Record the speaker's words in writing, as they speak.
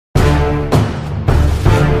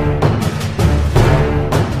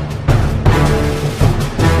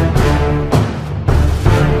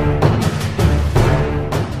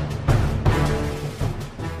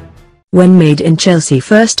When Made in Chelsea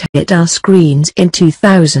first hit our screens in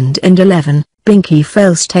 2011, Binky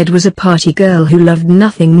Felstead was a party girl who loved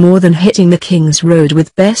nothing more than hitting the King's Road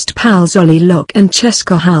with best pals Ollie Locke and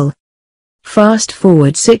Cheska Hull. Fast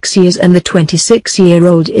forward 6 years and the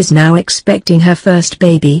 26-year-old is now expecting her first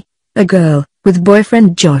baby, a girl, with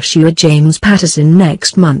boyfriend Joshua James Patterson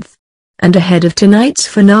next month. And ahead of tonight's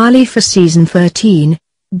finale for season 13,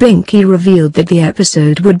 Binky revealed that the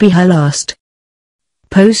episode would be her last.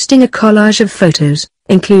 Posting a collage of photos,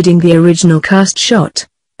 including the original cast shot,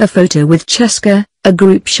 a photo with Cheska, a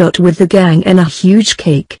group shot with the gang and a huge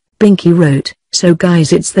cake, Binky wrote, "So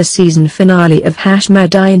guys, it's the season finale of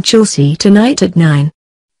Made in Chelsea tonight at 9.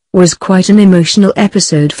 Was quite an emotional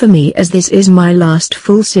episode for me as this is my last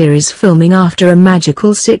full series filming after a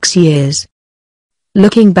magical 6 years.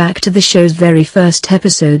 Looking back to the show's very first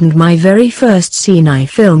episode and my very first scene I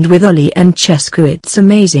filmed with Ollie and Cheska, it's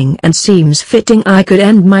amazing and seems fitting I could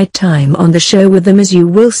end my time on the show with them, as you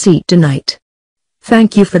will see tonight.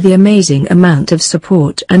 Thank you for the amazing amount of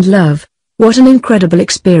support and love. What an incredible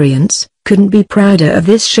experience, couldn't be prouder of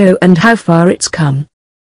this show and how far it's come.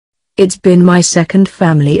 It's been my second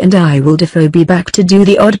family and I will be back to do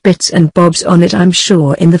the odd bits and bobs on it, I'm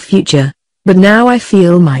sure, in the future. But now I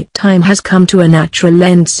feel my time has come to a natural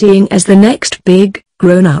end, seeing as the next big,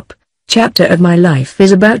 grown-up, chapter of my life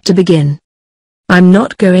is about to begin. I'm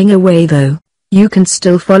not going away though. You can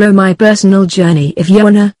still follow my personal journey if you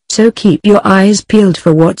wanna, so keep your eyes peeled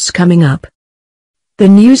for what's coming up." The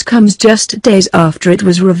news comes just days after it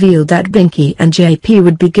was revealed that Binky and JP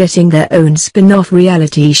would be getting their own spin-off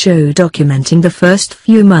reality show documenting the first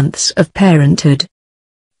few months of parenthood.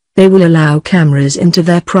 They will allow cameras into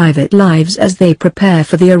their private lives as they prepare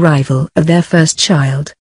for the arrival of their first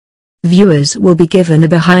child. Viewers will be given a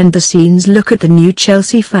behind-the-scenes look at the new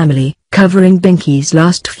Chelsea family, covering Binky's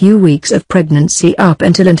last few weeks of pregnancy up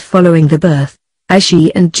until and following the birth, as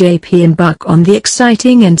she and JP embark on the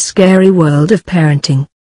exciting and scary world of parenting.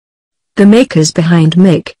 The makers behind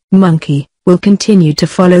Monkey will continue to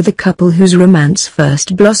follow the couple whose romance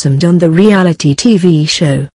first blossomed on the reality TV show.